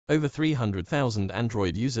Over 300,000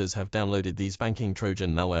 Android users have downloaded these banking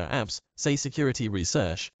Trojan malware apps, say security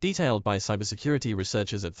research. Detailed by cybersecurity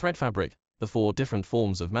researchers at ThreatFabric, the 4 different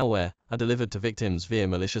forms of malware are delivered to victims via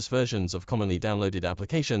malicious versions of commonly downloaded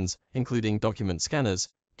applications, including document scanners,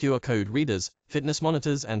 QR code readers, fitness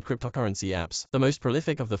monitors, and cryptocurrency apps. The most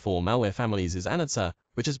prolific of the 4 malware families is Anatsa,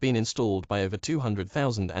 which has been installed by over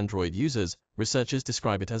 200,000 Android users. Researchers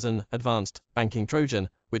describe it as an advanced banking Trojan,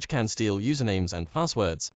 which can steal usernames and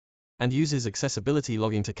passwords, and uses accessibility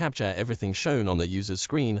logging to capture everything shown on the user's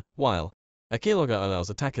screen, while a keylogger allows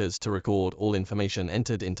attackers to record all information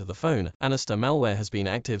entered into the phone. Anatsa malware has been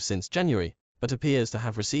active since January, but appears to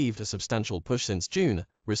have received a substantial push since June.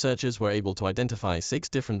 Researchers were able to identify 6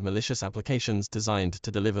 different malicious applications designed to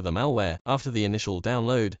deliver the malware. After the initial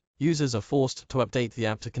download, users are forced to update the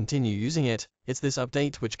app to continue using it. It's this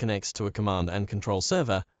update which connects to a command and control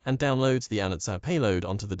server and downloads the Anatsa payload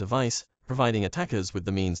onto the device, providing attackers with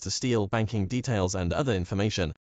the means to steal banking details and other information.